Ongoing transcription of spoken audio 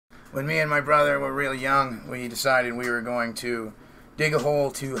When me and my brother were real young, we decided we were going to dig a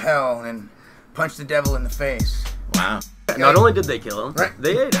hole to hell and punch the devil in the face. Wow. Not only did they kill him, Right.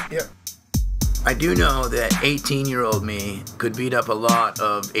 they ate him. Yeah. I do know that 18-year-old me could beat up a lot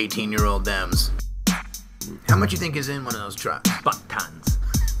of 18-year-old thems. How much you think is in one of those trucks? Butt tons.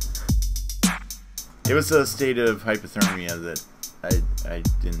 It was a state of hypothermia that I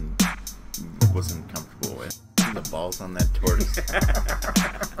wasn't comfortable with. The balls on that tortoise.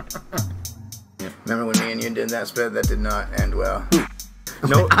 Remember when me and you did that spit? That did not end well.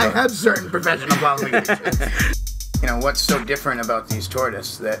 No, I had certain professional qualifications. You know, what's so different about these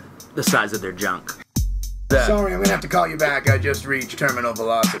tortoises that... the size of their junk. Sorry, I'm going to have to call you back. I just reached terminal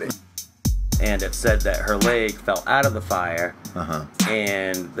velocity. And it said that her leg fell out of the fire,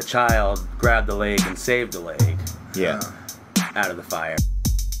 and the child grabbed the leg and saved the leg Yeah. out of the fire.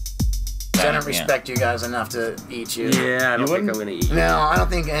 I don't respect you guys enough to eat you. Yeah, I don't think I'm gonna eat you. No, I don't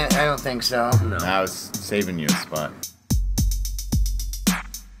think so. No. I was saving you a spot.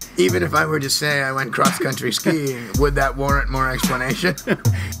 Even if I were to say I went cross-country skiing, would that warrant more explanation?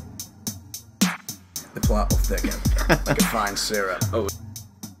 The plot will thicken like a fine syrup. Oh.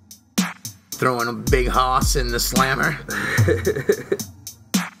 Throwing a big hoss in the slammer.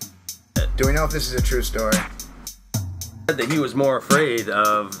 Do we know if this is a true story? Said that he was more afraid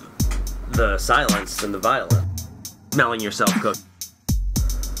of the silence than the violence. Smelling yourself cooked.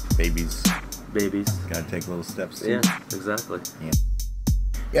 Babies Babies. gotta take little steps too. Yeah, exactly.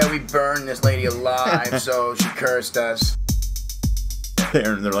 Yeah, we burned this lady alive, so she cursed us.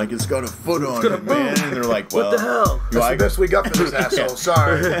 And they're like, it's got a foot on it, man. And they're like, well, What the hell? That's the best we got for this asshole.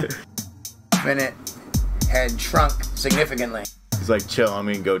 Sorry. Minute had shrunk significantly. He's like, chill, I'm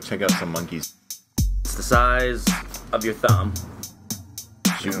gonna go check out some monkeys. It's the size of your thumb.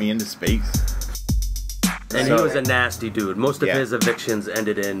 Shoot me into space. And So- he was a nasty dude. Most of Yeah. his evictions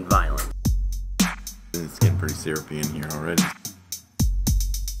ended in violence. It's getting pretty syrupy in here already.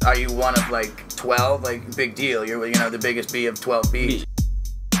 Are you one of like 12? Like, big deal. You're, you know, the biggest bee of 12 bees.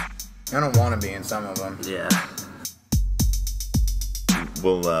 I don't want to be in some of them. Yeah.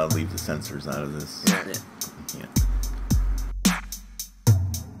 We'll leave the censors out of this. Yeah.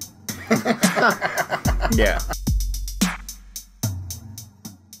 Yeah.